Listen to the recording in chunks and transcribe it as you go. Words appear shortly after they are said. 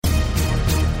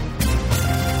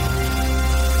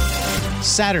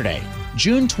Saturday,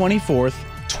 June 24th,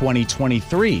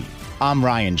 2023. I'm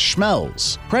Ryan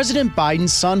Schmelz. President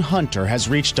Biden's son Hunter has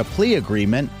reached a plea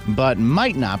agreement, but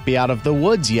might not be out of the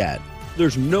woods yet.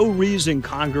 There's no reason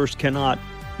Congress cannot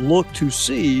look to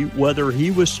see whether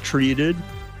he was treated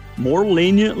more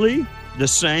leniently, the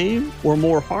same, or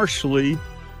more harshly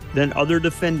than other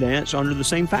defendants under the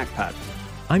same fact pattern.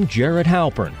 I'm Jared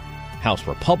Halpern. House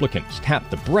Republicans tap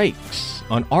the brakes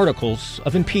on articles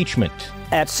of impeachment.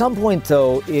 At some point,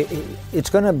 though, it's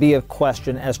going to be a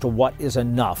question as to what is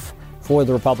enough for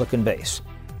the Republican base.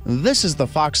 This is the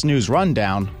Fox News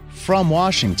Rundown from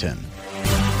Washington.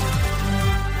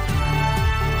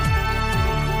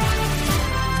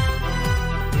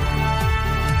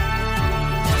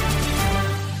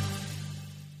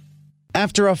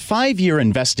 After a 5-year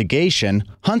investigation,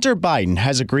 Hunter Biden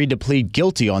has agreed to plead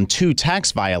guilty on 2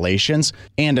 tax violations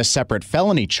and a separate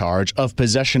felony charge of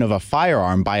possession of a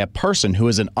firearm by a person who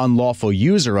is an unlawful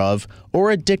user of or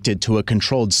addicted to a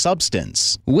controlled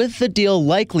substance. With the deal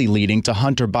likely leading to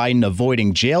Hunter Biden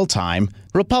avoiding jail time,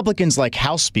 Republicans like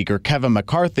House Speaker Kevin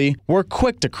McCarthy were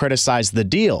quick to criticize the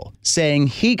deal, saying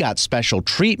he got special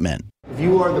treatment. If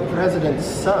you are the president's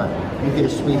son, you get a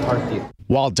sweetheart deal.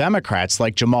 While Democrats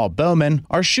like Jamal Bowman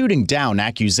are shooting down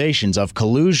accusations of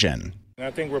collusion. I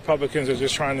think Republicans are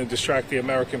just trying to distract the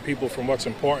American people from what's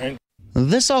important.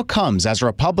 This all comes as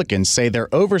Republicans say their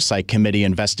Oversight Committee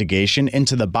investigation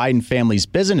into the Biden family's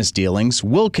business dealings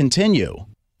will continue.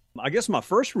 I guess my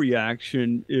first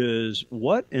reaction is,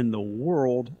 what in the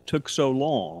world took so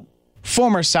long?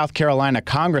 Former South Carolina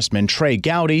Congressman Trey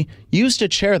Gowdy used to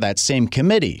chair that same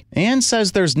committee and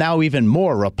says there's now even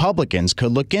more Republicans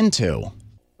could look into.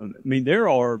 I mean, there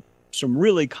are some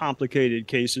really complicated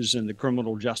cases in the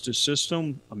criminal justice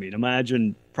system. I mean,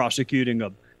 imagine prosecuting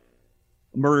a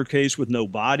murder case with no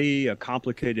body, a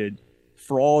complicated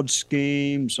fraud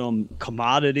scheme, some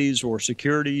commodities or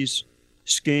securities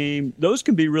scheme. Those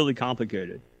can be really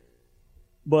complicated.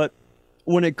 But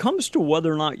when it comes to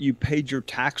whether or not you paid your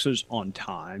taxes on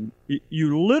time,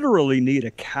 you literally need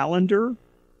a calendar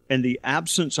and the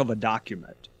absence of a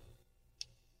document.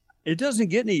 It doesn't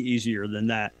get any easier than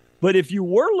that. But if you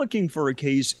were looking for a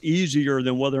case easier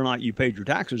than whether or not you paid your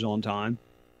taxes on time,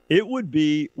 it would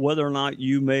be whether or not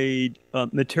you made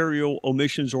material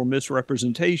omissions or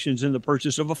misrepresentations in the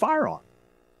purchase of a firearm.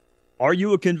 Are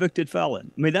you a convicted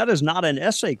felon? I mean, that is not an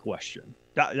essay question.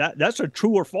 That's a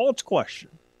true or false question.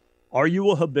 Are you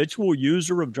a habitual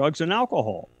user of drugs and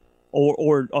alcohol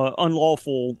or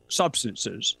unlawful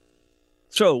substances?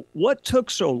 So what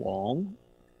took so long?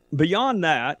 Beyond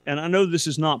that, and I know this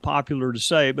is not popular to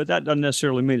say, but that doesn't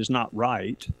necessarily mean it's not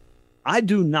right. I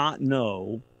do not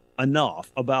know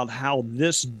enough about how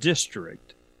this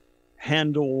district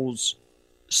handles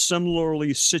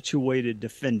similarly situated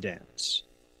defendants.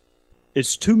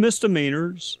 It's 2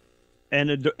 misdemeanors and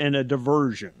a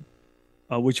diversion.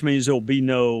 Which means there'll be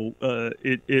no,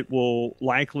 it will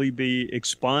likely be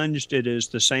expunged. It is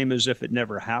the same as if it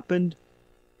never happened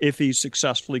if he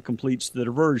successfully completes the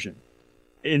diversion.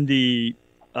 In the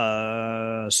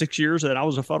 6 years that I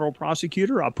was a federal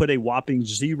prosecutor, I put a whopping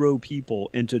 0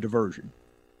 people into diversion.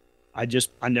 I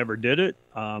never did it.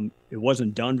 It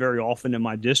wasn't done very often in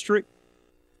my district.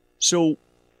 So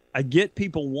I get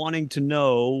people wanting to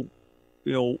know,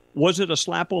 was it a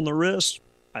slap on the wrist?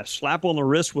 A slap on the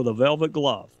wrist with a velvet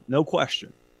glove, no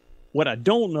question. What I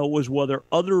don't know is whether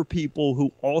other people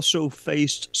who also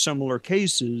faced similar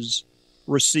cases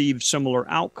received similar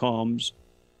outcomes,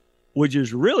 which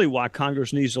is really why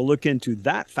Congress needs to look into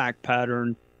that fact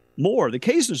pattern more. The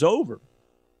case is over,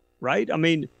 right? I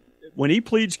mean, when he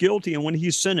pleads guilty and when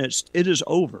he's sentenced, it is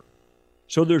over.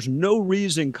 So there's no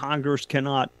reason Congress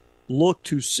cannot look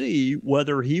to see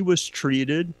whether he was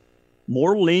treated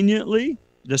more leniently,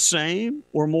 the same,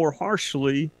 or more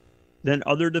harshly than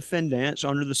other defendants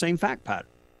under the same fact pattern.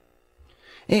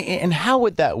 And how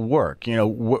would that work?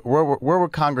 Where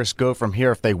would Congress go from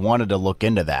here if they wanted to look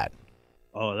into that?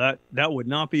 Oh, that would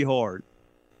not be hard.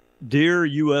 Dear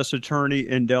U.S. Attorney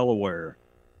in Delaware,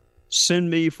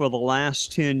 send me for the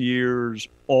last 10 years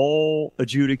all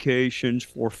adjudications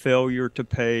for failure to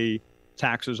pay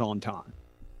taxes on time.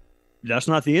 That's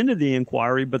not the end of the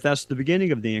inquiry, but that's the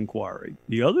beginning of the inquiry.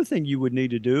 The other thing you would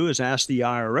need to do is ask the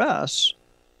IRS,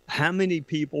 how many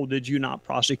people did you not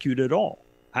prosecute at all?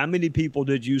 How many people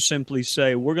did you simply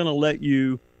say, we're going to let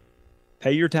you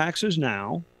pay your taxes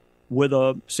now with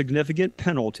a significant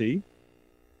penalty,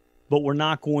 but we're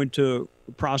not going to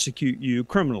prosecute you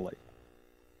criminally?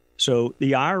 So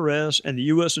the IRS and the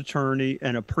U.S. Attorney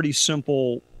and a pretty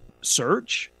simple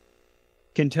search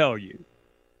can tell you.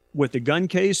 With the gun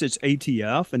case, it's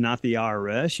ATF and not the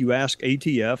IRS. You ask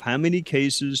ATF, how many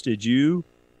cases did you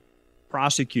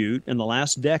prosecute in the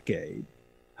last decade?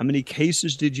 How many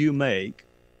cases did you make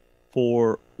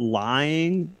for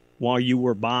lying while you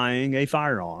were buying a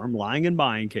firearm, lying and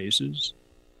buying cases,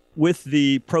 with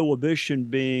the prohibition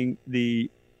being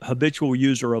the habitual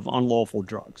user of unlawful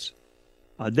drugs?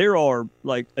 There are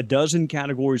like a dozen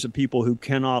categories of people who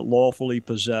cannot lawfully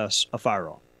possess a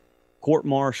firearm.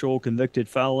 Court-martial, convicted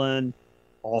felon,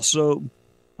 also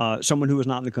someone who is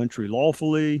not in the country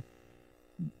lawfully,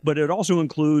 but it also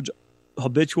includes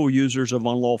habitual users of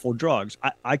unlawful drugs.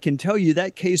 I can tell you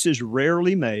that case is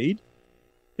rarely made.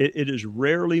 It is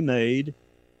rarely made,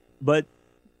 but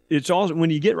it's also, when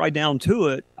you get right down to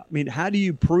it, I mean, how do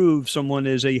you prove someone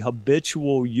is a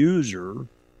habitual user?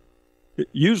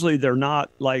 Usually they're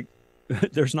not like,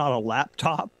 there's not a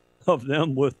laptop of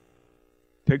them with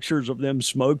pictures of them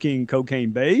smoking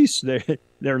cocaine base. There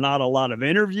are not a lot of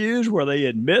interviews where they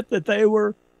admit that they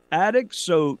were addicts.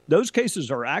 So those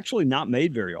cases are actually not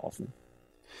made very often.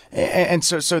 And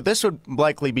so this would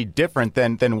likely be different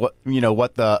than what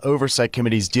what the Oversight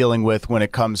Committee is dealing with when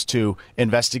it comes to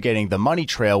investigating the money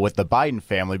trail with the Biden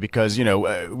family, because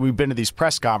we've been to these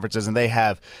press conferences and they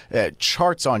have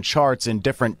charts on charts and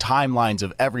different timelines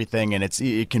of everything, and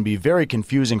it can be very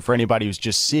confusing for anybody who's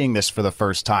just seeing this for the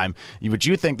first time. Would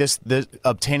you think this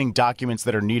obtaining documents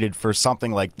that are needed for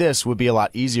something like this would be a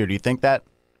lot easier? Do you think that?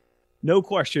 No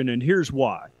question, and here's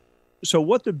why. So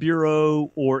what the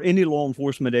Bureau or any law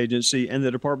enforcement agency and the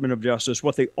Department of Justice,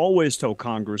 what they always tell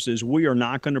Congress is, we are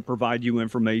not going to provide you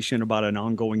information about an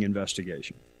ongoing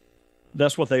investigation.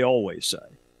 That's what they always say.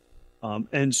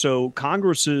 And so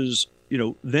Congress's,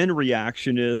 then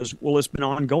reaction is, well, it's been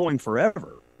ongoing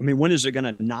forever. I mean, when is it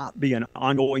going to not be an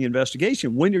ongoing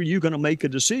investigation? When are you going to make a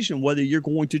decision whether you're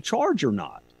going to charge or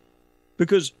not?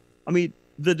 Because, I mean,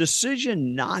 the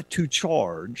decision not to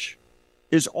charge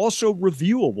is also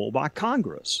reviewable by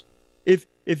Congress. If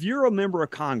you're a member of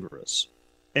Congress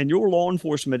and your law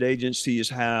enforcement agencies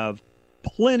have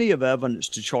plenty of evidence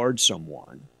to charge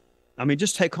someone, I mean,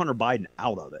 just take Hunter Biden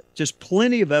out of it, just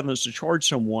plenty of evidence to charge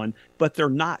someone, but they're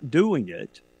not doing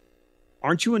it,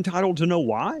 aren't you entitled to know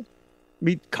why? I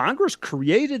mean, Congress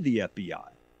created the FBI.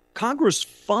 Congress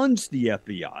funds the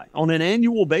FBI on an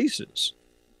annual basis.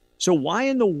 So why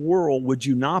in the world would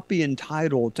you not be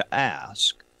entitled to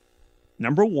ask,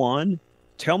 number one,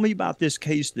 tell me about this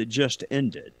case that just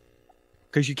ended?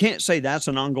 Because you can't say that's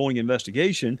an ongoing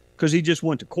investigation because he just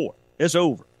went to court. It's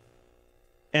over.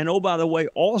 And oh, by the way,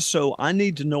 also, I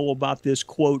need to know about this,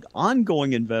 quote,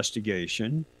 ongoing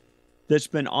investigation that's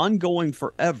been ongoing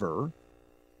forever.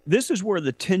 This is where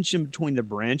the tension between the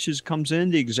branches comes in.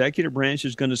 The executive branch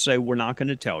is going to say, we're not going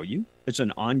to tell you. It's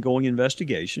an ongoing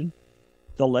investigation.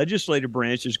 The legislative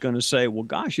branch is going to say, well,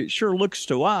 gosh, it sure looks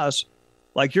to us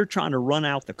like you're trying to run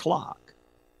out the clock,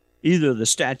 either the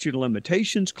statute of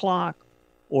limitations clock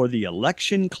or the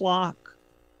election clock.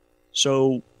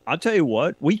 So I'll tell you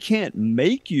what, we can't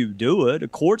make you do it. A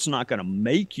court's not going to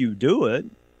make you do it.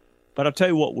 But I'll tell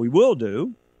you what we will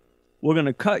do. We're going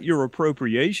to cut your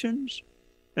appropriations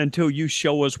until you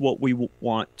show us what we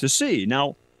want to see.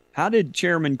 Now, how did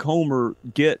Chairman Comer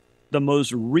get the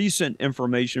most recent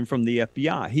information from the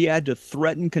FBI? He had to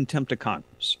threaten contempt of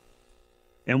Congress.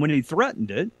 And when he threatened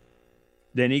it,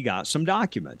 then he got some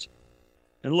documents.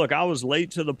 And look, I was late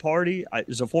to the party.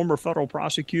 As a former federal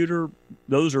prosecutor,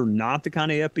 those are not the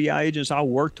kind of FBI agents I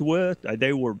worked with.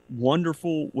 They were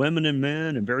wonderful women and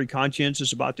men and very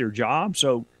conscientious about their job.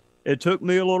 So it took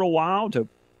me a little while to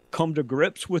come to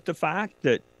grips with the fact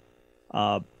that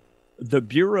the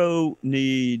Bureau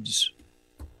needs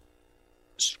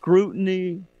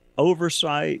scrutiny,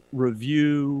 oversight,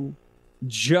 review,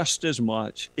 just as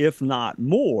much, if not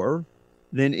more,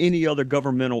 than any other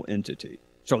governmental entity.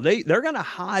 So they're going to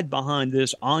hide behind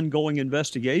this ongoing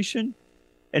investigation.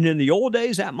 And in the old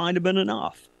days, that might have been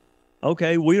enough.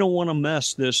 Okay, we don't want to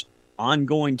mess this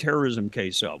ongoing terrorism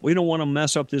case up. We don't want to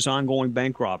mess up this ongoing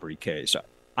bank robbery case.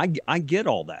 I get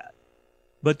all that.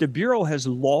 But the Bureau has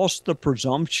lost the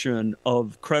presumption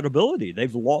of credibility.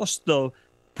 They've lost the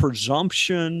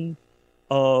presumption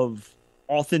of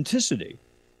authenticity.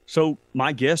 So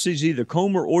my guess is either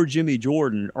Comer or Jimmy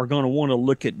Jordan are going to want to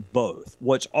look at both.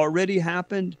 What's already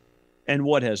happened and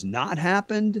what has not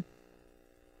happened.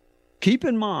 Keep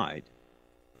in mind,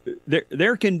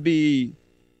 there can be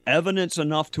evidence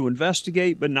enough to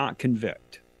investigate but not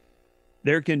convict.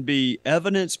 There can be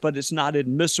evidence, but it's not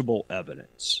admissible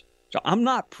evidence. So I'm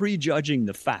not prejudging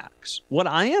the facts. What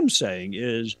I am saying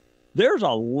is there's a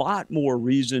lot more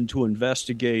reason to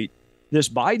investigate this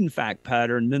Biden fact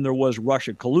pattern than there was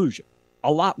Russia collusion.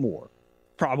 A lot more.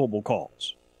 probable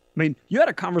cause. I mean, you had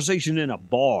a conversation in a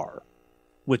bar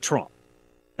with Trump.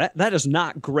 That is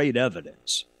not great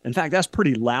evidence. In fact, that's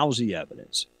pretty lousy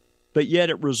evidence. But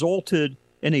yet it resulted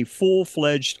in a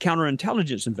full-fledged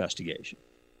counterintelligence investigation.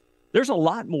 There's a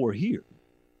lot more here.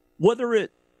 Whether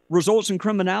it results in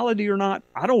criminality or not,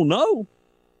 I don't know.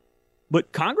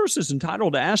 But Congress is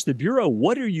entitled to ask the Bureau,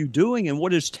 what are you doing and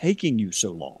what is taking you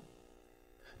so long?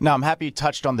 Now, I'm happy you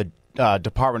touched on the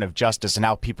Department of Justice and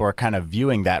how people are kind of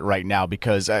viewing that right now,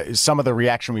 because some of the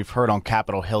reaction we've heard on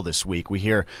Capitol Hill this week, we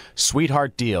hear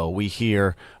sweetheart deal, we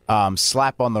hear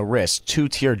slap on the wrist,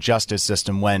 two-tier justice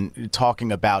system when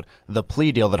talking about the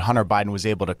plea deal that Hunter Biden was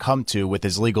able to come to with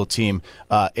his legal team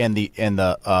in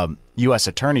the U.S.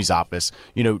 Attorney's Office.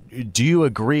 You know, do you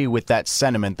agree with that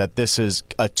sentiment that this is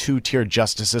a two-tier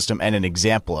justice system and an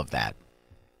example of that?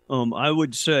 I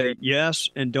would say yes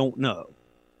and don't know.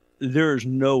 There's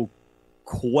no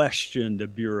question the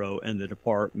Bureau and the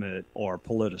department are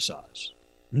politicized.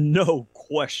 No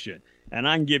question. And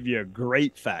I can give you a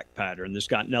great fact pattern that's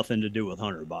got nothing to do with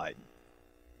Hunter Biden.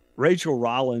 Rachel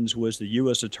Rollins was the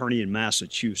U.S. attorney in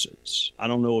Massachusetts. I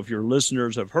don't know if your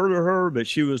listeners have heard of her, but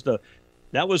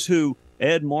that was who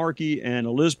Ed Markey and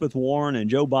Elizabeth Warren and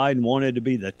Joe Biden wanted to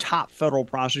be the top federal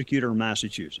prosecutor in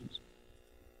Massachusetts.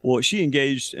 Well, she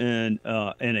engaged in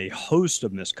a host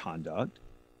of misconduct,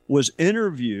 was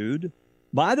interviewed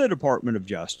by the Department of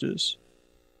Justice,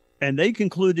 and they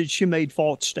concluded she made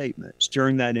false statements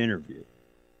during that interview.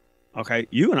 Okay,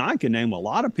 you and I can name a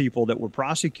lot of people that were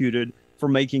prosecuted for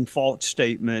making false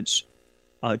statements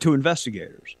to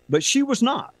investigators, but she was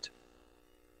not.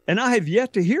 And I have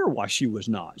yet to hear why she was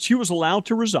not. She was allowed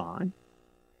to resign,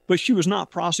 but she was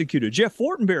not prosecuted. Jeff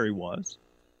Fortenberry was.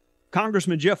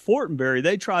 Congressman Jeff Fortenberry,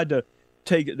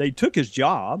 they took his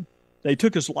job, they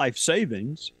took his life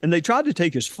savings, and they tried to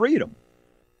take his freedom.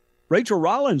 Rachel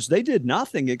Rollins, they did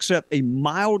nothing except a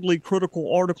mildly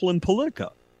critical article in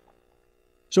Politico.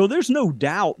 So there's no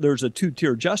doubt there's a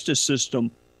two-tier justice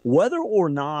system. Whether or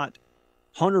not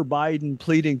Hunter Biden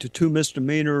pleading to 2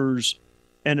 misdemeanors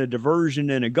and a diversion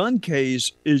in a gun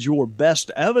case is your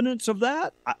best evidence of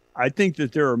that, I think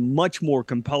that there are much more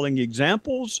compelling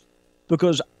examples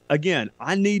because, again,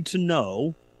 I need to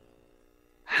know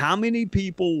how many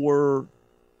people were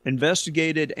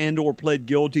investigated and or pled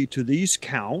guilty to these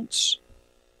counts,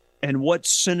 and what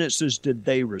sentences did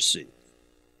they receive?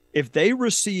 If they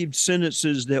received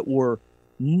sentences that were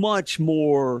much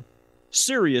more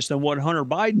serious than what Hunter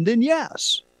Biden, then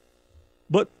yes.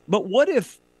 But what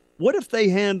if they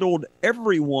handled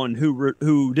everyone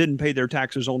who didn't pay their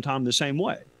taxes on time the same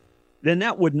way? Then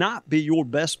that would not be your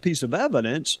best piece of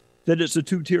evidence that it's a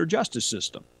two-tier justice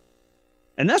system.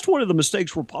 And that's one of the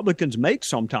mistakes Republicans make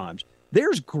sometimes.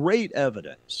 There's great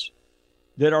evidence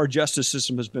that our justice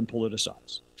system has been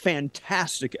politicized.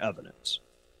 Fantastic evidence.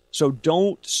 So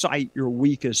don't cite your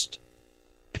weakest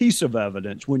piece of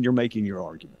evidence when you're making your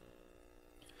argument.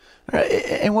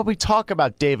 And when we talk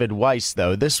about David Weiss,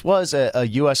 though, this was a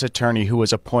U.S. attorney who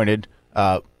was appointed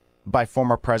by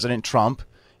former President Trump.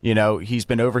 You know, he's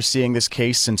been overseeing this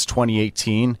case since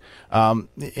 2018.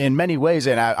 In many ways,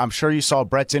 and I'm sure you saw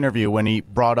Brett's interview when he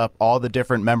brought up all the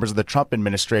different members of the Trump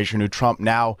administration who Trump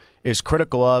now is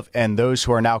critical of and those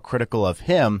who are now critical of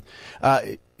him.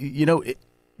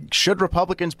 Should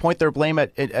Republicans point their blame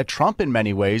at Trump in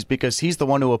many ways because he's the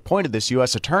one who appointed this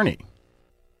U.S. attorney?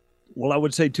 Well, I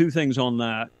would say 2 things on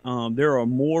that. There are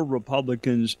more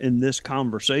Republicans in this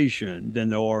conversation than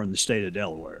there are in the state of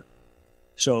Delaware.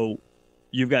 So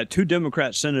you've got 2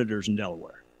 Democrat senators in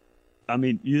Delaware. I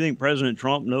mean, you think President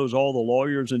Trump knows all the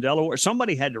lawyers in Delaware?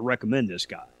 Somebody had to recommend this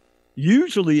guy.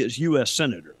 Usually it's U.S.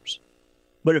 senators.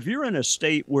 But if you're in a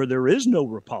state where there is no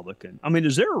Republican, I mean,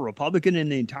 is there a Republican in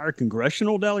the entire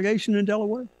congressional delegation in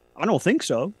Delaware? I don't think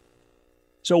so.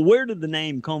 So where did the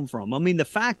name come from? I mean, the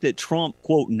fact that Trump,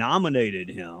 quote, nominated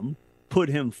him, put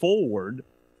him forward,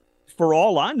 for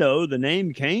all I know, the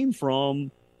name came from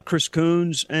Chris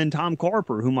Coons and Tom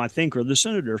Carper, whom I think are the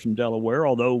senators from Delaware,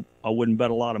 although I wouldn't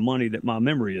bet a lot of money that my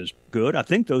memory is good. I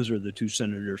think those are the 2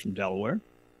 senators from Delaware.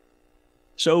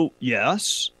 So,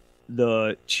 yes,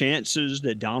 the chances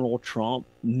that Donald Trump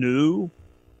knew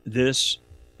this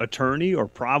attorney are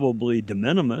probably de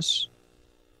minimis.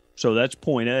 So that's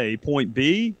point A. Point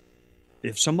B,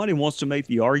 if somebody wants to make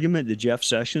the argument that Jeff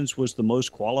Sessions was the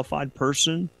most qualified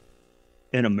person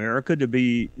in America to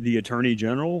be the attorney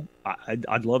general,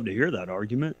 I'd love to hear that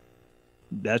argument.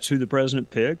 That's who the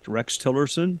president picked, Rex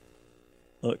Tillerson.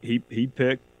 Look, he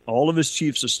picked all of his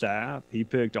chiefs of staff. He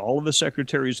picked all of the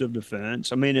secretaries of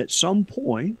defense. I mean, at some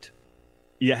point,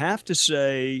 you have to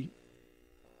say,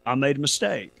 I made a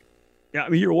mistake. Yeah, I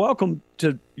mean, you're welcome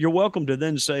to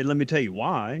then say, let me tell you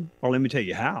why, or let me tell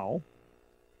you how.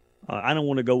 I don't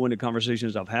want to go into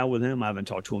conversations I've had with him. I haven't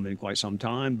talked to him in quite some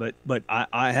time, but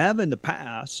I have in the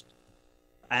past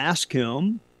asked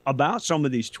him about some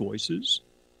of these choices.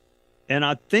 And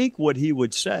I think what he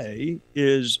would say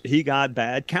is he got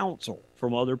bad counsel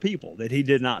from other people, that he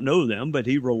did not know them, but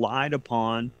he relied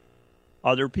upon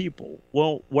other people.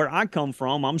 Well, where I come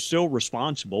from, I'm still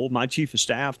responsible. My chief of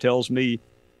staff tells me,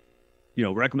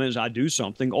 recommends I do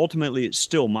something. Ultimately, it's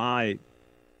still my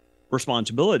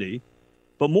responsibility.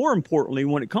 But more importantly,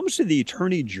 when it comes to the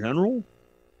attorney general,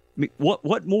 I mean,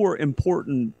 what more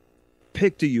important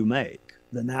pick do you make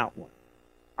than that one?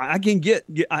 I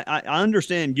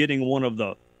understand getting one of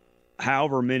the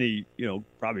however many,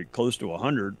 probably close to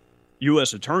 100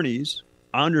 U.S. attorneys.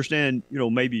 I understand,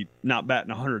 maybe not batting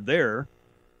 100 there,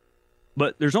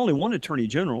 but there's only one attorney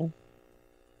general.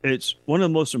 It's one of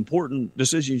the most important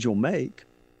decisions you'll make.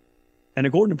 And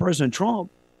according to President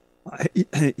Trump,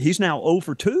 he's now 0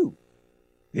 for 2.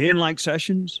 He didn't like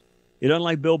Sessions. He doesn't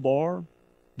like Bill Barr.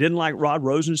 Didn't like Rod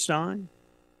Rosenstein.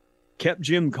 Kept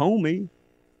Jim Comey.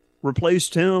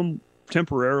 Replaced him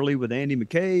temporarily with Andy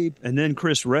McCabe. And then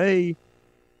Chris Wray.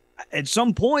 At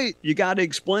some point, you got to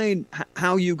explain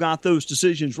how you got those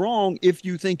decisions wrong if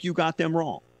you think you got them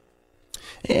wrong.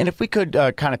 And if we could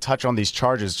kind of touch on these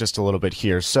charges just a little bit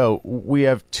here. So we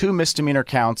have 2 misdemeanor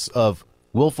counts of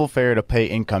willful failure to pay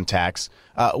income tax.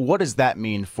 What does that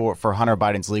mean for Hunter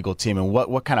Biden's legal team, and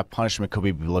what kind of punishment could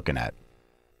we be looking at?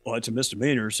 Well, it's a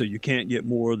misdemeanor, so you can't get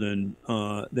more than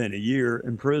a year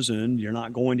in prison. You're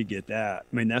not going to get that.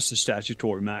 I mean, that's the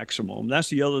statutory maximum. That's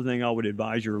the other thing I would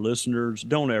advise your listeners.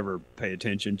 Don't ever pay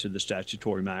attention to the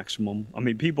statutory maximum. I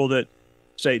mean, people that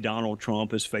say Donald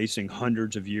Trump is facing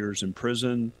hundreds of years in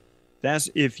prison, that's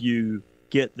if you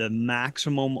get the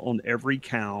maximum on every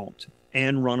count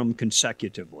and run them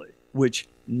consecutively, which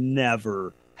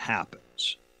never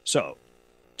happens. So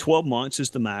 12 months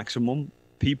is the maximum.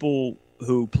 People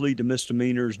who plead to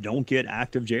misdemeanors don't get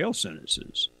active jail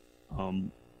sentences.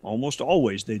 Almost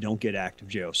always they don't get active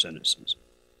jail sentences.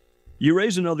 You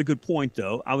raise another good point,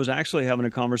 though. I was actually having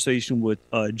a conversation with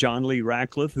John Lee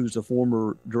Ratcliffe, who's the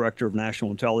former director of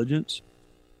national intelligence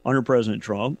under President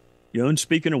Trump. And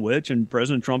speaking of which, in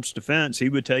President Trump's defense, he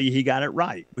would tell you he got it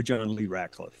right with John Lee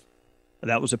Ratcliffe.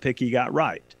 That was a pick he got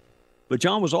right. But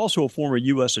John was also a former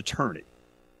U.S. attorney.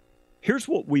 Here's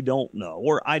what we don't know,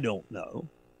 or I don't know.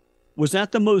 Was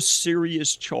that the most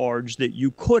serious charge that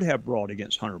you could have brought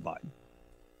against Hunter Biden?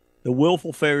 The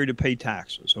willful failure to pay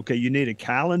taxes. Okay, you need a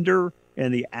calendar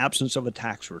and the absence of a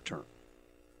tax return.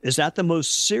 Is that the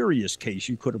most serious case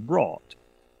you could have brought?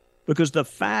 Because the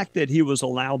fact that he was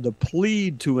allowed to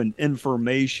plead to an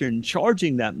information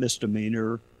charging that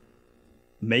misdemeanor,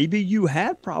 maybe you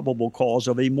had probable cause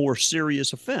of a more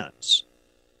serious offense.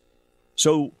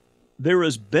 So there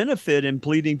is benefit in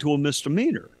pleading to a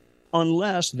misdemeanor,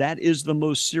 unless that is the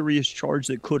most serious charge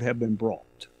that could have been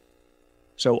brought.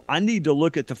 So I need to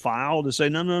look at the file to say,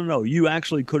 no, you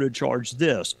actually could have charged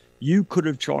this. You could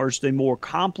have charged a more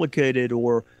complicated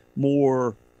or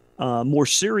more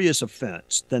serious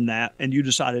offense than that, and you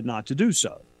decided not to do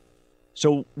so.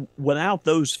 So without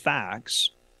those facts,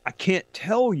 I can't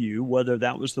tell you whether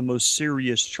that was the most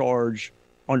serious charge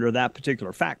under that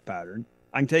particular fact pattern.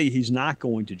 I can tell you he's not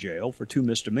going to jail for 2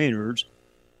 misdemeanors.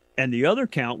 And the other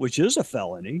count, which is a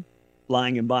felony,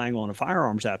 lying and buying on a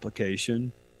firearms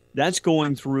application, that's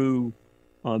going through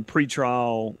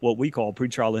pretrial, what we call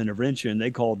pretrial intervention.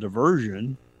 They call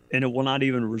diversion, and it will not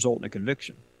even result in a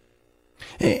conviction.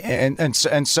 And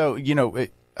so,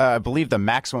 I believe the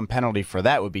maximum penalty for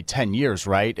that would be 10 years,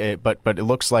 right? But it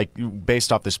looks like,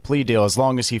 based off this plea deal, as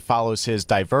long as he follows his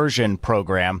diversion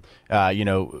program,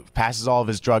 passes all of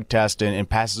his drug tests and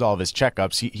passes all of his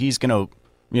checkups, he's going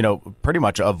to, pretty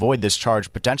much avoid this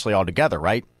charge potentially altogether,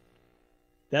 right?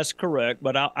 That's correct.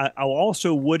 But I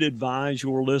also would advise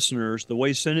your listeners, the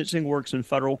way sentencing works in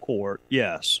federal court,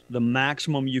 yes, the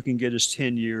maximum you can get is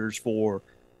 10 years for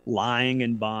lying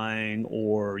and buying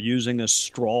or using a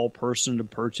straw person to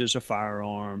purchase a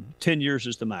firearm. 10 years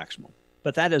is the maximum.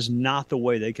 But that is not the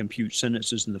way they compute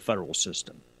sentences in the federal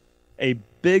system. A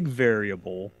big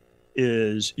variable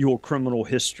is your criminal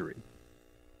history.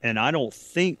 And I don't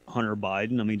think Hunter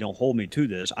Biden, don't hold me to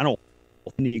this, I don't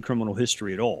have any criminal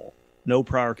history at all. No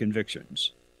prior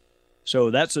convictions.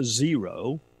 So that's a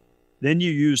 0. Then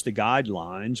you use the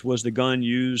guidelines. Was the gun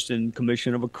used in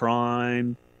commission of a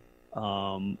crime?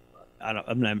 I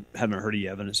haven't heard any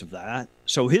evidence of that.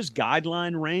 So his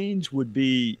guideline range would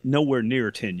be nowhere near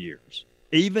 10 years.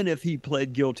 Even if he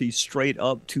pled guilty straight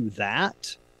up to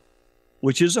that,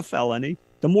 which is a felony,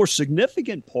 the more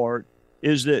significant part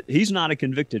is that he's not a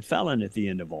convicted felon at the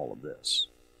end of all of this.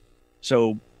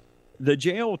 So the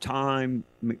jail time,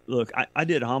 look, I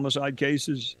did homicide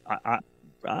cases.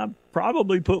 I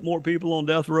probably put more people on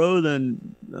death row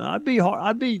than I'd be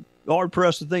hard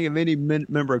pressed to think of any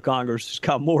member of Congress that's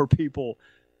got more people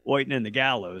waiting in the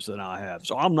gallows than I have.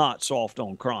 So I'm not soft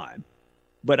on crime,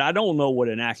 but I don't know what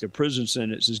an active prison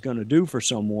sentence is going to do for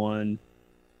someone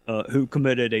who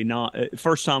committed a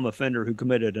first-time offender who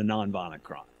committed a nonviolent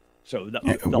crime. So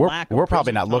we're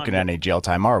probably not looking at any jail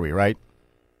time, are we? Right?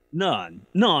 None.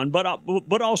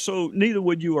 But also neither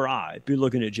would you or I be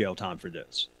looking at jail time for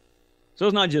this. So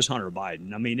it's not just Hunter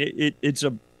Biden. I mean, it's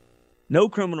a no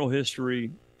criminal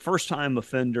history, first-time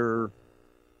offender.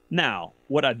 Now,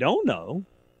 what I don't know,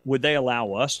 would they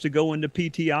allow us to go into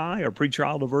PTI or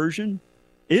pretrial diversion?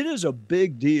 It is a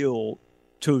big deal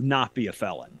to not be a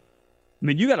felon. I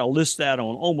mean, you got to list that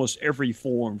on almost every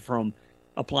form, from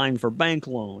applying for bank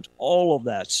loans, all of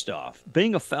that stuff.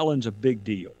 Being a felon's a big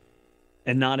deal,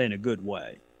 and not in a good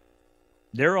way.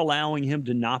 They're allowing him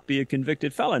to not be a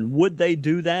convicted felon. Would they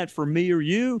do that for me or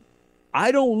you?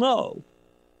 I don't know.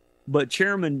 But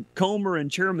Chairman Comer and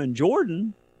Chairman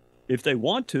Jordan, if they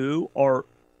want to, are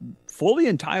fully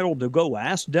entitled to go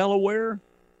ask Delaware,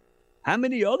 how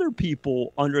many other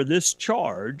people under this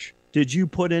charge did you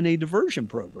put in a diversion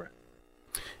program?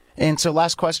 And so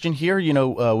last question here,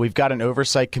 we've got an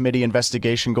oversight committee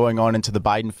investigation going on into the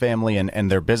Biden family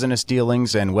and their business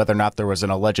dealings and whether or not there was an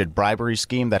alleged bribery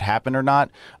scheme that happened or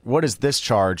not. What does this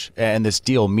charge and this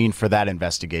deal mean for that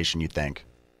investigation, you think?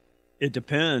 It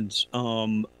depends.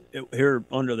 Here,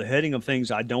 under the heading of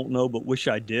things I don't know but wish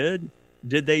I did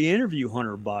they interview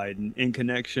Hunter Biden in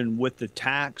connection with the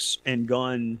tax and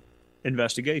gun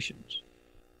investigations?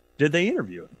 Did they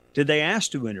interview him? Did they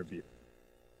ask to interview?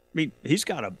 I mean, he's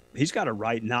got a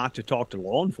right not to talk to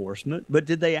law enforcement, but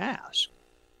did they ask?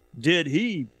 Did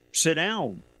he sit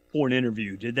down for an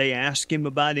interview? Did they ask him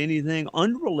about anything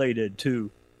unrelated to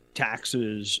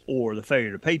taxes or the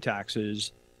failure to pay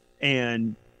taxes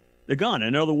and the gun?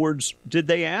 In other words, did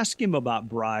they ask him about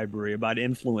bribery, about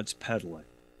influence peddling?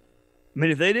 I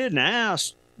mean, if they didn't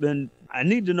ask, then I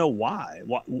need to know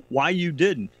why you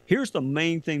didn't. Here's the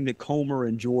main thing that Comer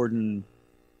and Jordan,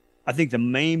 I think the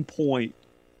main point,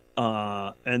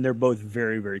 and they're both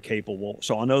very, very capable,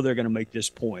 so I know they're going to make this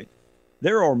point.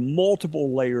 There are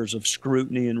multiple layers of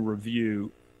scrutiny and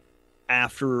review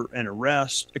after an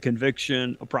arrest, a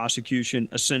conviction, a prosecution,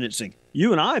 a sentencing.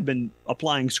 You and I have been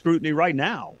applying scrutiny right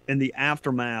now in the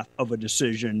aftermath of a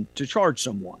decision to charge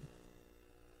someone.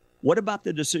 What about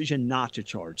the decision not to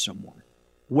charge someone?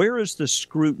 Where is the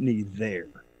scrutiny there?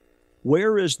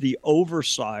 Where is the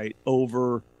oversight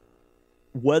over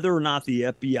whether or not the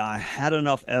FBI had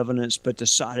enough evidence but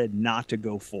decided not to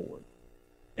go forward?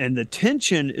 And the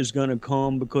tension is going to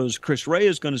come because Chris Wray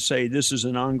is going to say this is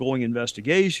an ongoing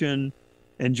investigation,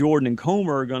 and Jordan and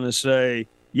Comer are going to say,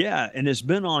 yeah, and it's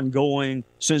been ongoing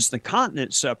since the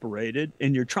continent separated,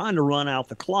 and you're trying to run out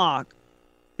the clock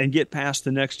and get past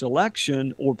the next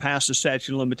election or past the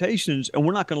statute of limitations, and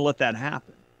we're not going to let that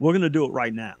happen. We're going to do it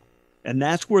right now. And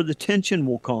that's where the tension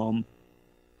will come.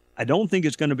 I don't think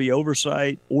it's going to be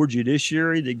oversight or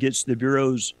judiciary that gets the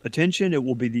Bureau's attention. It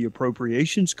will be the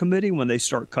Appropriations Committee when they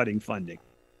start cutting funding.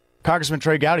 Congressman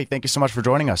Trey Gowdy, thank you so much for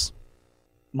joining us.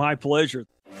 My pleasure.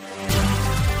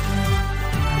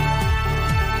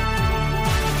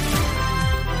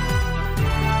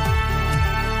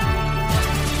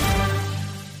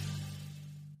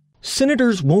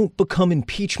 Senators won't become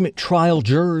impeachment trial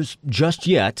jurors just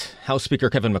yet. House Speaker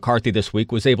Kevin McCarthy this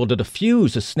week was able to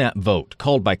defuse a snap vote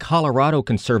called by Colorado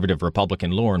conservative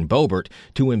Republican Lauren Boebert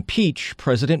to impeach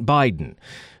President Biden.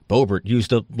 Boebert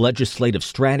used a legislative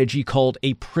strategy called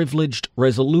a privileged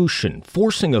resolution,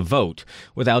 forcing a vote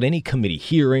without any committee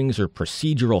hearings or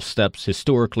procedural steps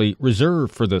historically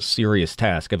reserved for the serious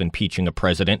task of impeaching a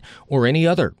president or any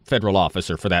other federal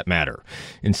officer for that matter.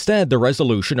 Instead, the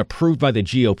resolution approved by the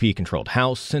GOP-controlled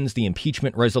House sends the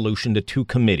impeachment resolution to two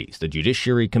committees, the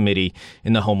Judiciary Committee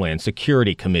and the Homeland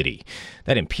Security Committee.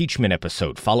 That impeachment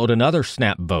episode followed another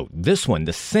snap vote, this one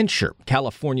to censure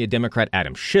California Democrat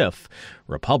Adam Schiff.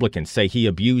 Republicans say he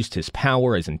abused his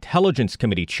power as Intelligence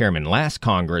Committee chairman last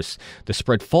Congress to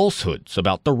spread falsehoods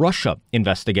about the Russia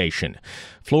investigation.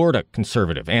 Florida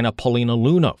conservative Anna Paulina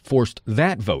Luna forced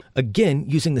that vote, again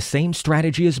using the same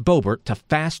strategy as Boebert to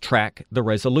fast-track the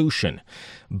resolution.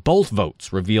 Both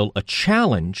votes reveal a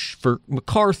challenge for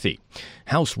McCarthy.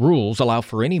 House rules allow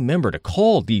for any member to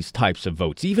call these types of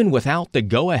votes, even without the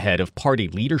go-ahead of party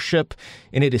leadership,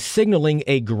 and it is signaling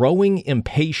a growing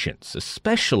impatience,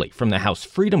 especially from the House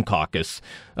House Freedom Caucus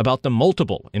about the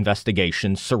multiple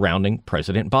investigations surrounding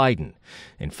President Biden.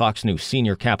 And Fox News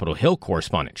senior Capitol Hill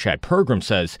correspondent Chad Pergram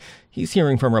says he's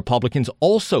hearing from Republicans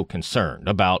also concerned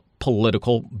about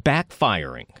political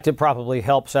backfiring. It probably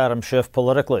helps Adam Schiff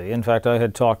politically. In fact, I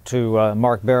had talked to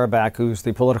Mark Barabak, who's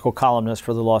the political columnist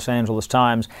for the Los Angeles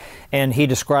Times, and he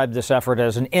described this effort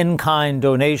as an in-kind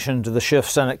donation to the Schiff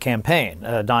Senate campaign.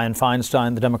 Dianne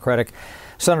Feinstein, the Democratic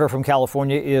senator from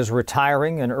California, is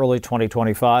retiring in early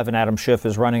 2025, and Adam Schiff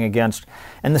is running against,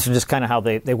 and this is just kind of how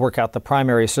they work out the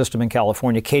primary system in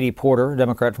California, Katie Porter,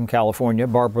 Democrat from California,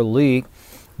 Barbara Lee,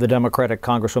 the Democratic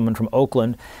congresswoman from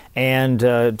Oakland. And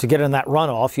to get in that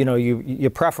runoff, you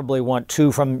preferably want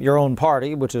two from your own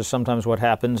party, which is sometimes what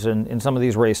happens in some of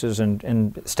these races at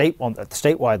the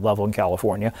statewide level in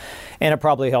California. And it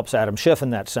probably helps Adam Schiff in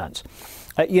that sense.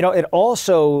 It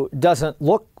also doesn't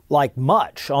look like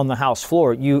much on the House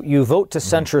floor. You vote to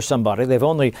censure somebody. They've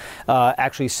only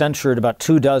actually censured about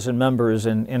 24 members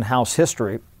in House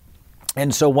history.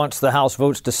 And so once the House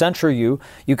votes to censure you,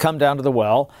 you come down to the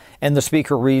well, and the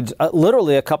Speaker reads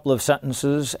literally a couple of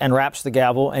sentences and raps the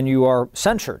gavel, and you are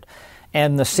censured.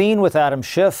 And the scene with Adam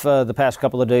Schiff the past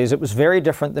couple of days, it was very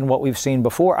different than what we've seen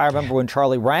before. I remember when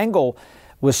Charlie Rangel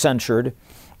was censured,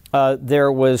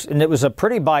 it was a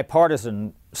pretty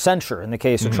bipartisan censure in the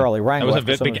case of Charlie Rangel. It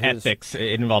was a big ethics.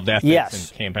 It involved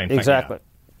ethics and campaign. Exactly.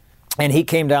 And he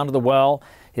came down to the well.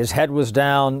 His head was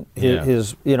down.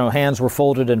 His hands were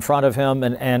folded in front of him.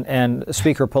 And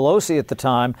Speaker Pelosi at the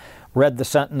time read the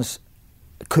sentence,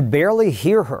 could barely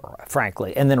hear her,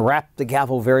 frankly, and then rapped the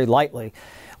gavel very lightly.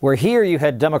 Where here you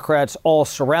had Democrats all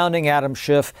surrounding Adam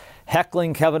Schiff,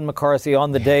 heckling Kevin McCarthy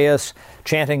on the dais,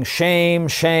 chanting shame,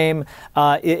 shame.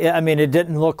 It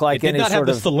didn't look like any sort of It did not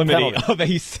have the solemnity penalty of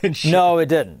a censure. No, it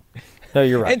didn't. No,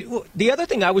 you're right. And the other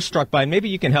thing I was struck by, and maybe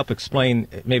you can help explain,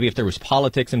 maybe if there was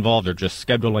politics involved or just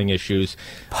scheduling issues.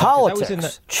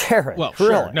 Politics? Jared, well,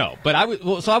 really? Sure, no. But I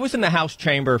was in the House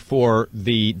chamber for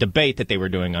the debate that they were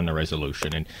doing on the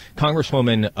resolution. And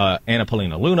Congresswoman Anna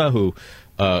Paulina Luna, who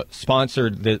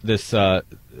sponsored this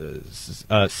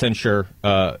censure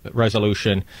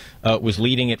resolution, was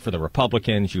leading it for the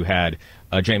Republicans. You had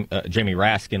Jamie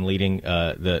Raskin leading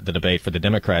the debate for the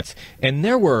Democrats. And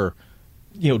there were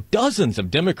dozens of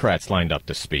Democrats lined up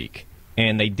to speak,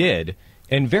 and they did,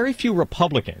 and very few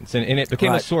Republicans. And it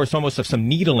became a source almost of some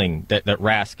needling that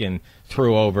Raskin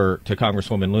threw over to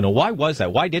Congresswoman Luna. Why was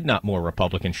that? Why did not more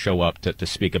Republicans show up to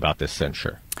speak about this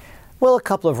censure? Well, a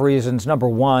couple of reasons. Number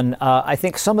one, I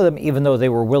think some of them, even though they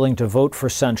were willing to vote for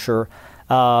censure,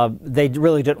 they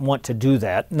really didn't want to do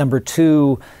that. Number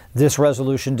two, this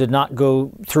resolution did not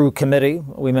go through committee.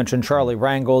 We mentioned Charlie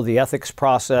Rangel, the ethics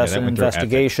process and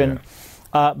investigation.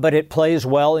 But it plays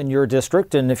well in your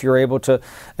district, and if you're able to,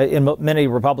 in many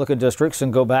Republican districts,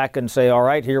 and go back and say, all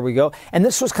right, here we go. And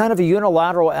this was kind of a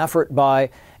unilateral effort by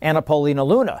Anna Paulina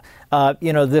Luna.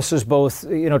 This is both,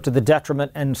 to the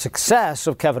detriment and success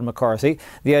of Kevin McCarthy,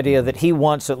 the idea that he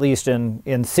wants, at least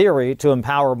in theory, to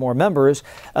empower more members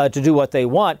to do what they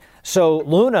want. So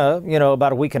Luna,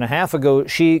 about a week and a half ago,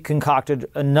 she concocted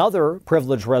another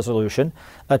privilege resolution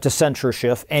to censure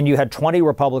Schiff, and you had 20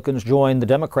 Republicans join the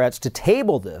Democrats to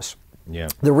table this. Yeah.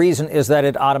 The reason is that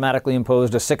it automatically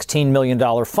imposed a $16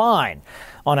 million fine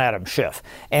on Adam Schiff.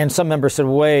 And some members said,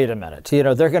 wait a minute,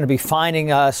 they're going to be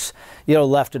fining us,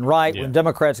 left and right. Yeah. When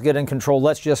Democrats get in control,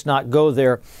 let's just not go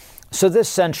there. So this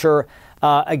censure,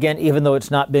 again, even though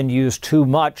it's not been used too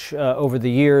much over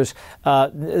the years,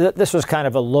 this was kind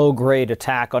of a low-grade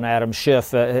attack on Adam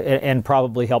Schiff and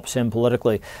probably helps him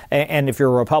politically. And if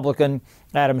you're a Republican,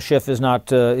 Adam Schiff is not,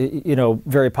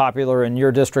 very popular in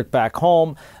your district back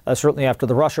home, certainly after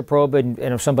the Russia probe. And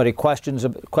if somebody questions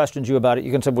you about it,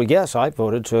 you can say, well, yes, I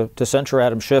voted to censure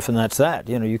Adam Schiff, and that's that.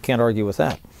 You can't argue with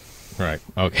that. Right.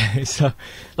 Okay. So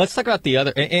let's talk about the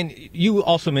other. And you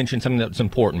also mentioned something that's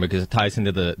important because it ties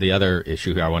into the other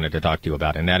issue here I wanted to talk to you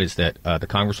about, and that is that the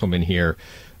Congresswoman here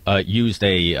used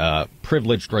a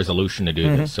privileged resolution to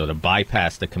do this, so to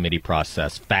bypass the committee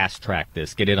process, fast track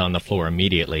this, get it on the floor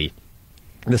immediately.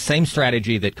 The same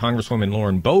strategy that Congresswoman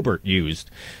Lauren Boebert used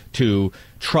to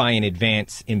try and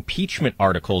advance impeachment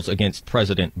articles against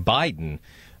President Biden.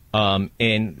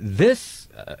 And this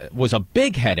was a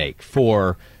big headache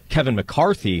for Kevin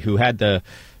McCarthy, who had to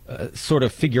sort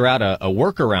of figure out a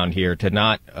workaround here to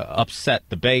not upset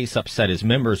the base, upset his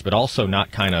members, but also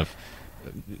not kind of,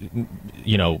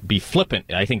 be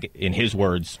flippant, I think, in his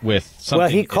words, with something well,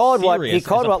 he called what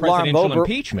Lauren Boebert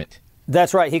impeachment.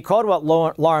 That's right. He called what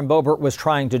Lauren Boebert was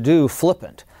trying to do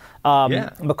flippant.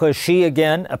 Because she,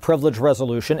 again, a privileged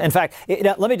resolution. In fact,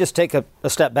 let me just take a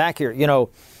step back here.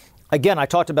 Again, I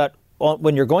talked about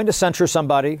when you're going to censure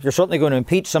somebody, you're certainly going to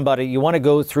impeach somebody, you want to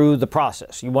go through the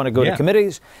process. You want to go to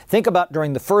committees. Think about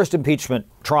during the first impeachment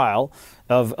trial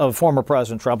of former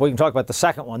President Trump. We can talk about the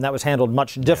second one. That was handled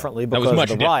much differently because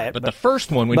of the riot. But the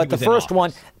first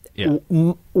one,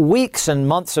 weeks and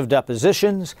months of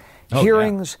depositions,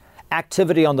 hearings,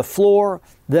 activity on the floor,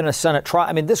 then a Senate trial.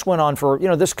 I mean, this went on for,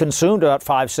 this consumed about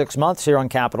 5-6 months here on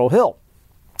Capitol Hill.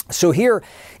 So here,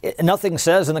 nothing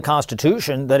says in the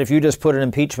Constitution that if you just put an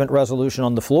impeachment resolution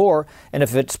on the floor and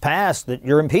if it's passed, that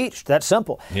you're impeached. That's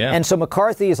simple. Yeah. And so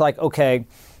McCarthy is like, okay,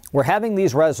 we're having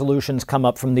these resolutions come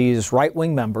up from these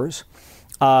right-wing members.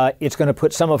 It's going to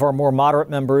put some of our more moderate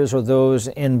members or those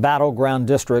in battleground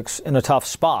districts in a tough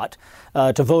spot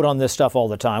to vote on this stuff all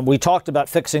the time. We talked about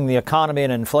fixing the economy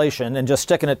and inflation, and just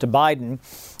sticking it to Biden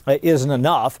isn't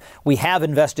enough. We have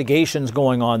investigations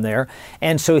going on there.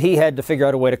 And so he had to figure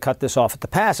out a way to cut this off at the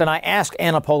pass. And I asked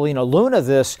Anna Paulina Luna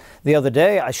this the other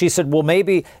day. She said,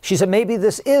 maybe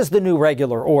this is the new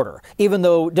regular order, even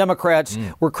though Democrats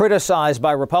were criticized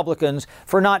by Republicans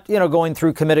for not, going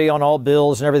through committee on all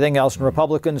bills and everything else. And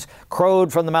Republicans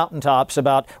crowed from the mountaintops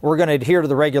about we're going to adhere to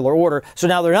the regular order. So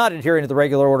now they're not adhering to the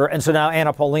regular order. And so now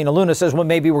Anna Paulina Luna says, well,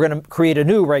 maybe we're going to create a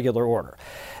new regular order.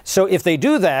 So if they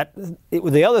do that,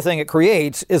 the other thing it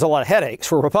creates is a lot of headaches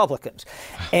for Republicans.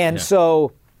 And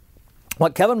so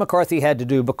what Kevin McCarthy had to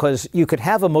do, because you could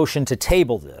have a motion to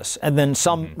table this, and then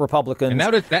some Republicans...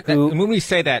 And when we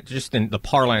say that, just in the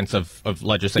parlance of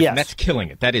legislation, that's killing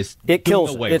it. That is... It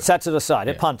kills it. It sets it aside.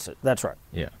 It punts it. That's right.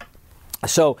 Yeah.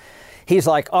 So he's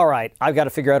like, all right, I've got to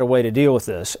figure out a way to deal with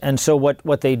this. And so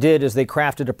what they did is they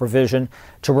crafted a provision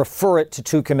to refer it to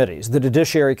two committees, the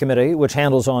Judiciary Committee, which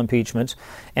handles all impeachments,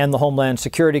 and the Homeland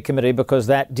Security Committee, because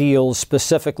that deals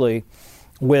specifically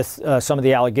with some of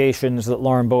the allegations that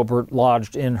Lauren Boebert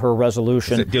lodged in her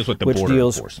resolution, it deals with the which border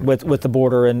deals with the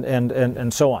border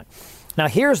and so on. Now,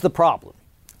 here's the problem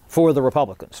for the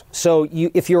Republicans. So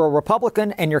if you're a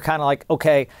Republican and you're kind of like,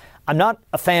 okay, I'm not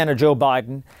a fan of Joe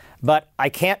Biden, but I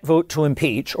can't vote to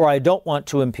impeach, or I don't want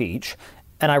to impeach,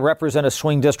 and I represent a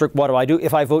swing district, what do?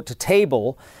 If I vote to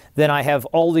table, then I have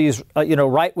all these,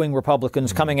 right-wing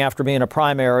Republicans coming after me in a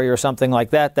primary or something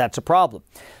like that. That's a problem.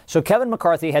 So Kevin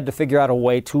McCarthy had to figure out a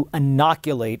way to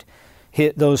inoculate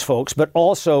those folks, but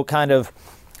also kind of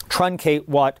truncate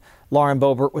what Lauren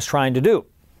Boebert was trying to do.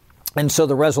 And so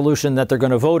the resolution that they're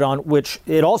going to vote on, which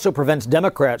it also prevents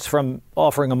Democrats from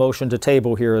offering a motion to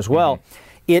table here as well,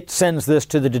 it sends this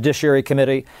to the Judiciary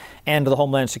Committee and to the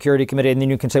Homeland Security Committee, and then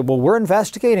you can say, well, we're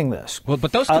investigating this. Well,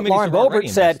 but those committees are already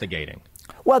investigating.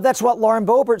 Well, that's what Lauren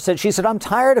Boebert said. She said, I'm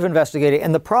tired of investigating.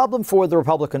 And the problem for the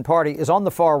Republican Party is on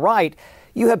the far right,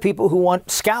 you have people who want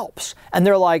scalps. And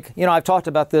they're like, I've talked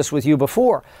about this with you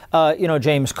before.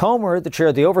 James Comer, the chair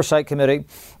of the Oversight Committee,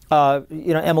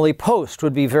 Emily Post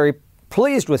would be very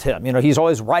pleased with him. He's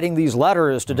always writing these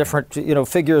letters to different,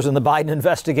 figures in the Biden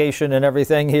investigation and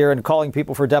everything here and calling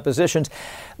people for depositions.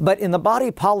 But in the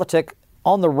body politic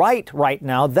on the right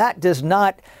now, that does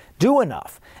not do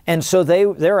enough. And so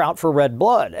they're out for red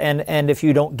blood. And if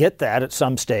you don't get that at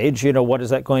some stage, what is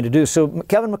that going to do? So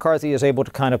Kevin McCarthy is able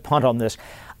to kind of punt on this.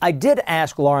 I did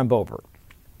ask Lauren Boebert.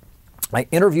 I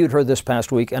interviewed her this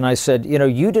past week, and I said,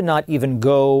 you did not even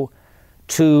go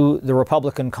to the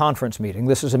Republican conference meeting.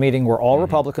 This is a meeting where all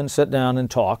Republicans sit down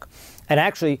and talk. And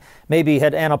actually, maybe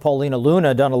had Anna Paulina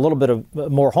Luna done a little bit of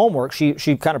more homework, she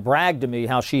kind of bragged to me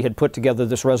how she had put together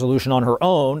this resolution on her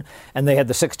own, and they had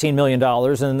the $16 million,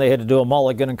 and then they had to do a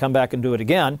mulligan and come back and do it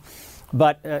again.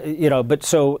 But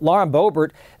so Lauren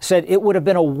Boebert said it would have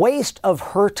been a waste of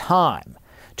her time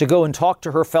to go and talk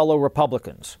to her fellow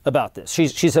Republicans about this. She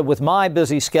said, with my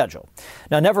busy schedule.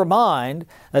 Now, never mind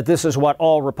that this is what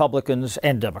all Republicans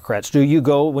and Democrats do. You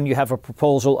go when you have a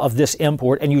proposal of this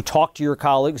import and you talk to your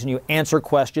colleagues and you answer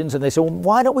questions and they say, well,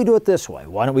 why don't we do it this way?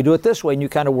 Why don't we do it this way? And you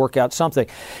kind of work out something.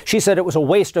 She said it was a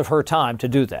waste of her time to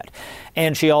do that.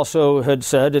 And she also had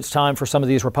said it's time for some of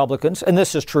these Republicans, and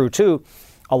this is true too,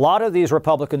 a lot of these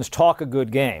Republicans talk a good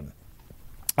game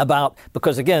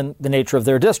because, again, the nature of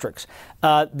their districts.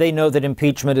 They know that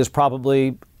impeachment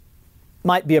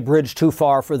might be a bridge too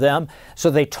far for them. So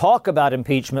they talk about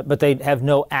impeachment, but they have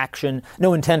no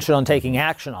intention on taking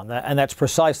action on that. And that's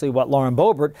precisely what Lauren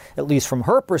Boebert, at least from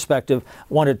her perspective,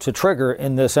 wanted to trigger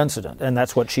in this incident. And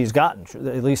that's what she's gotten.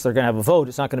 At least they're going to have a vote.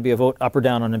 It's not going to be a vote up or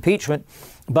down on impeachment,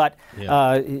 but,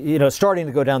 starting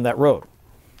to go down that road.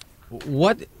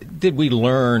 What did we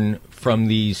learn from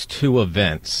these two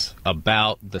events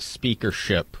about the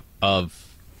speakership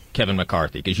of Kevin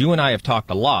McCarthy? Because you and I have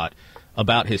talked a lot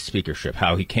about his speakership,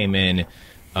 how he came in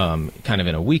kind of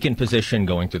in a weakened position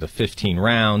going through the 15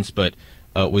 rounds, but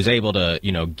was able to,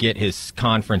 get his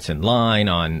conference in line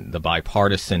on the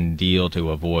bipartisan deal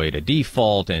to avoid a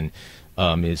default, and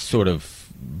is sort of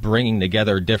bringing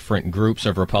together different groups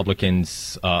of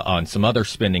Republicans on some other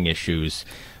spending issues.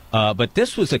 But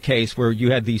this was a case where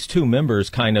you had these two members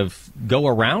kind of go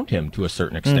around him to a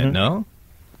certain extent, no?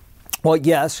 Well,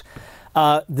 yes.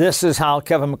 This is how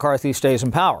Kevin McCarthy stays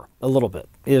in power a little bit,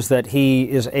 is that he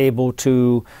is able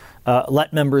to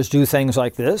let members do things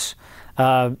like this.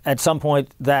 At some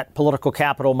point, that political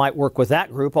capital might work with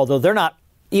that group, although they're not,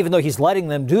 even though he's letting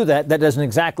them do that, that doesn't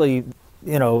exactly,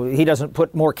 he doesn't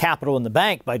put more capital in the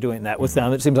bank by doing that with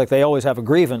them. It seems like they always have a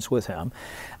grievance with him.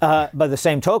 By the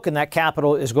same token, that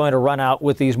capital is going to run out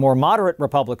with these more moderate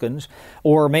Republicans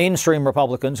or mainstream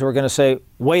Republicans who are going to say,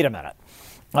 wait a minute.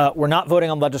 We're not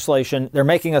voting on legislation. They're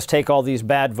making us take all these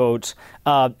bad votes.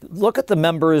 Look at the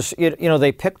members.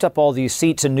 They picked up all these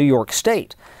seats in New York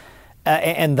State.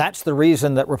 And that's the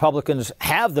reason that Republicans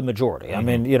have the majority. I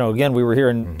mean, again, we were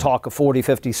hearing talk of 40,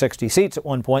 50, 60 seats at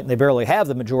one point, and they barely have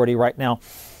the majority right now.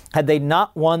 Had they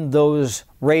not won those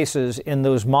races in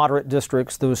those moderate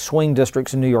districts, those swing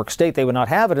districts in New York State, they would not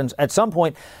have it. And at some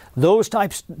point, those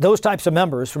types of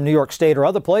members from New York State or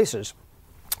other places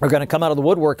are going to come out of the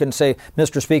woodwork and say,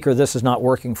 Mr. Speaker, this is not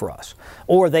working for us.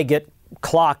 Or they get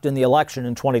clocked in the election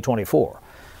in 2024.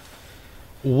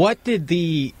 What did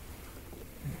the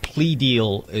plea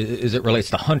deal, as it relates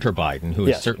to Hunter Biden, who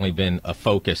has certainly been a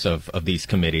focus of these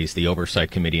committees, the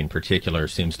Oversight Committee in particular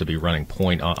seems to be running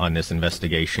point on this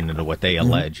investigation into what they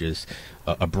allege is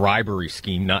a bribery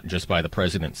scheme, not just by the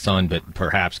president's son, but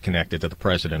perhaps connected to the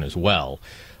president as well.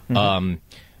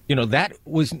 That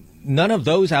was, none of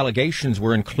those allegations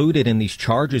were included in these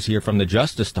charges here from the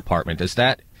Justice Department. Does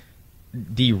that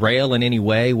derail in any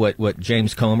way what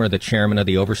James Comer, the chairman of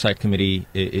the Oversight Committee,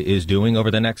 is doing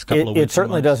over the next couple of weeks? It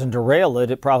certainly doesn't derail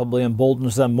it. It probably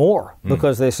emboldens them more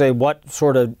because they say, what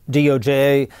sort of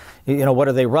DOJ, what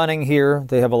are they running here?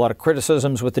 They have a lot of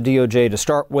criticisms with the DOJ to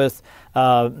start with.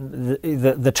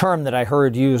 The term that I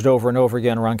heard used over and over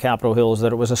again around Capitol Hill is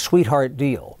that it was a sweetheart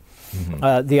deal.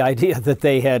 The idea that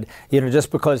they had, just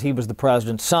because he was the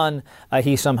president's son,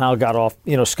 he somehow got off,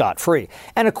 scot-free.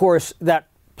 And of course, that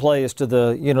plays to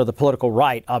the, the political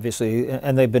right, obviously,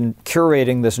 and they've been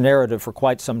curating this narrative for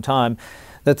quite some time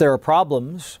that there are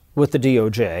problems with the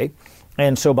DOJ.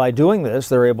 And so by doing this,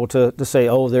 they're able to say,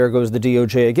 oh, there goes the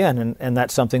DOJ again. And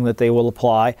that's something that they will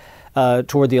apply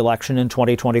toward the election in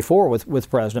 2024 with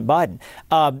President Biden.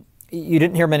 You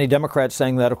didn't hear many Democrats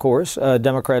saying that, of course.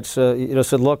 Democrats,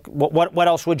 said, look, what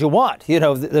else would you want?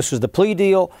 This was the plea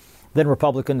deal. Then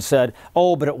Republicans said,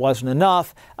 oh, but it wasn't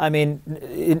enough. I mean,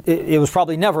 it was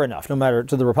probably never enough, no matter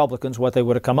to the Republicans what they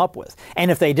would have come up with. And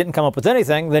if they didn't come up with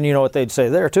anything, then you know what they'd say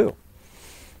there, too.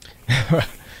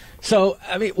 So,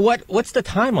 I mean, what's the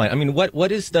timeline? I mean,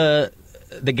 what is the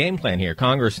game plan here?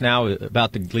 Congress now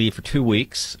about to leave for 2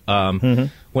 weeks. When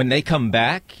they come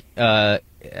back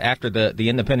after the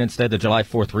Independence Day, the July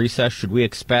 4th recess, should we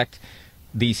expect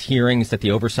these hearings that the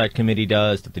Oversight Committee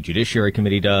does, that the Judiciary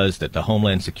Committee does, that the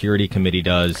Homeland Security Committee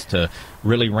does to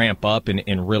really ramp up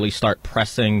and really start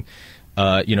pressing?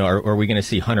 Are we going to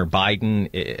see Hunter Biden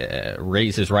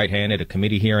raise his right hand at a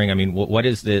committee hearing? I mean, what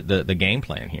is the game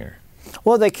plan here?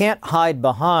 Well, they can't hide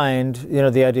behind,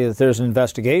 the idea that there's an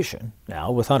investigation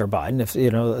now with Hunter Biden. If,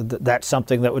 that's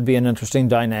something that would be an interesting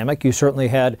dynamic. You certainly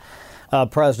had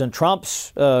President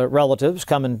Trump's relatives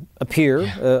come and appear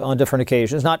on different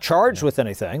occasions, not charged with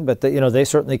anything, but they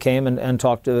certainly came and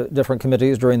talked to different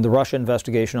committees during the Russia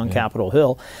investigation on Capitol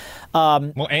Hill.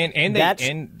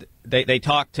 They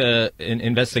talked to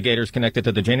investigators connected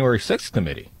to the January 6th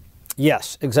committee.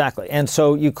 Yes, exactly. And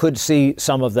so you could see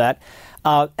some of that.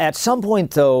 At some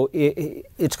point, though,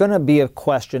 it's going to be a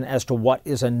question as to what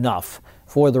is enough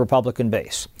for the Republican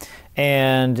base.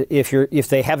 And if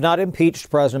they have not impeached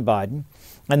President Biden,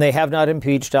 and they have not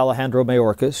impeached Alejandro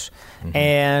Mayorkas,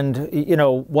 and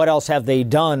what else have they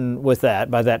done with that?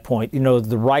 By that point,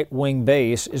 the right-wing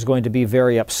base is going to be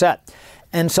very upset,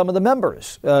 and some of the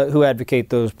members who advocate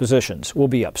those positions will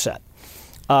be upset.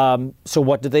 So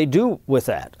what do they do with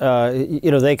that?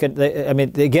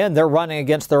 They're running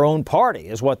against their own party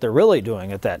is what they're really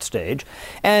doing at that stage.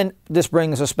 And this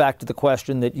brings us back to the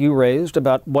question that you raised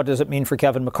about what does it mean for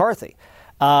Kevin McCarthy?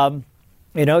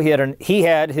 He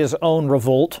had his own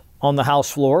revolt on the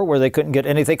House floor where they couldn't get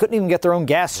anything. They couldn't even get their own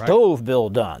gas stove bill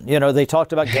done. They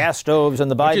talked about gas stoves and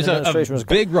the Biden administration was a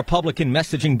big Republican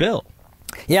messaging bill.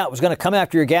 Yeah, it was going to come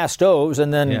after your gas stoves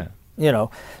and then,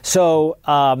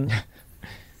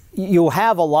 You'll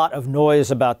have a lot of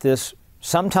noise about this,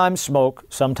 sometimes smoke,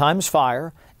 sometimes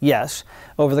fire, yes,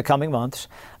 over the coming months,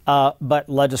 but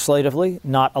legislatively,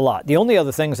 not a lot. The only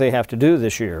other things they have to do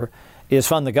this year is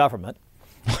fund the government.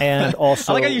 And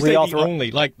also, I like how you say the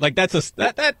only. Like that's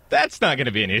not going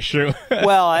to be an issue.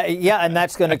 Well, yeah, and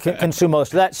that's going to consume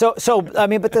most of that. So I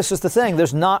mean, but this is the thing.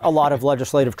 There's not a lot of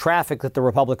legislative traffic that the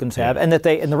Republicans have, and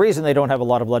the reason they don't have a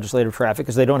lot of legislative traffic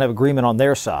is they don't have agreement on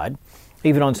their side,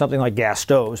 even on something like gas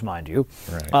stoves, mind you.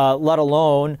 Right. Let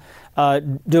alone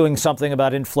doing something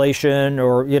about inflation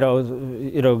or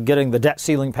getting the debt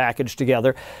ceiling package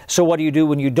together. So what do you do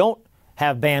when you don't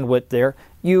have bandwidth there?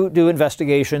 You do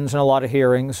investigations and a lot of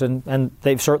hearings, and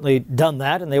they've certainly done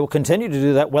that, and they will continue to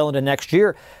do that well into next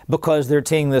year because they're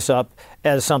teeing this up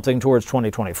as something towards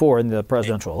 2024 in the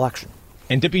presidential election.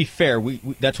 And to be fair,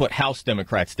 that's what House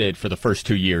Democrats did for the first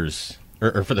 2 years,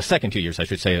 or for the second 2 years, I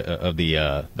should say, of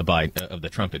the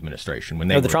Trump administration when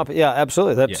they were Trump. Yeah,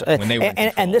 absolutely. That's when they were in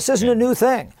control. And this isn't a new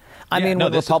thing. When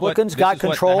Republicans got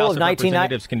control of 1990,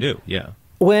 Representatives can do. Yeah.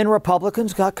 When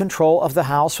Republicans got control of the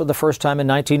House for the first time in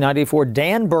 1994,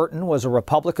 Dan Burton was a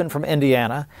Republican from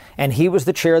Indiana, and he was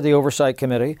the chair of the Oversight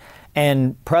Committee.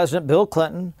 And President Bill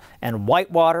Clinton and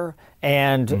Whitewater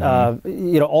and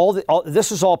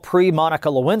this is all pre-Monica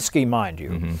Lewinsky, mind you.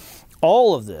 Mm-hmm.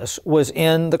 All of this was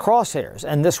in the crosshairs.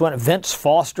 And this went Vince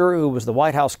Foster, who was the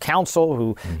White House counsel,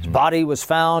 whose body was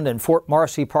found in Fort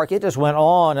Marcy Park. It just went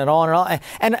on and on and on.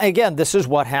 And again, this is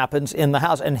what happens in the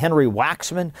House. And Henry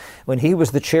Waxman, when he was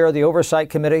the chair of the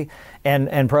Oversight Committee,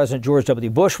 and President George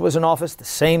W. Bush was in office, the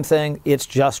same thing. It's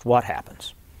just what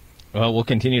happens. Well, we'll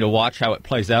continue to watch how it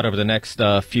plays out over the next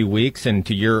few weeks. And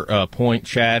to your point,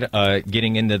 Chad,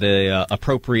 getting into the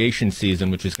appropriation season,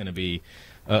 which is going to be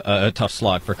a tough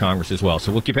slog for Congress as well.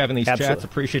 So we'll keep having these chats.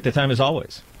 Appreciate the time as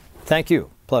always. Thank you.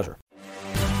 Pleasure.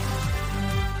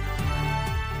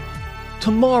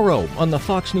 Tomorrow on the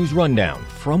Fox News Rundown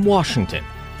from Washington,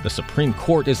 the Supreme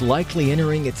Court is likely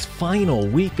entering its final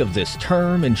week of this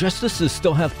term, and justices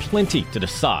still have plenty to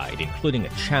decide, including a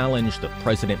challenge to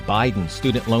President Biden's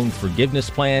student loan forgiveness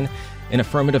plan and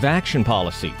affirmative action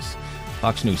policies.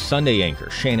 Fox News Sunday anchor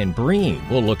Shannon Breen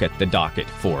will look at the docket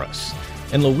for us.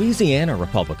 And Louisiana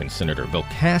Republican Senator Bill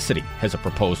Cassidy has a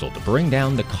proposal to bring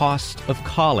down the cost of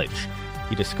college.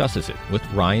 He discusses it with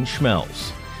Ryan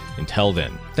Schmelz. Until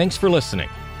then, thanks for listening.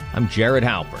 I'm Jared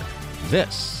Halpern.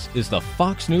 This is the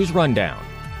Fox News Rundown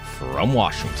from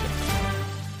Washington.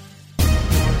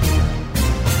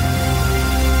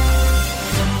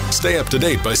 Stay up to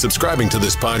date by subscribing to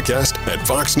this podcast at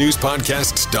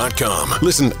foxnewspodcasts.com.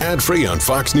 Listen ad-free on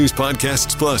Fox News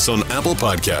Podcasts Plus on Apple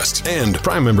Podcasts. And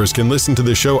Prime members can listen to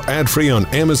the show ad-free on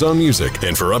Amazon Music.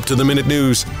 And for up-to-the-minute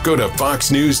news, go to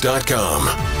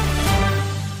foxnews.com.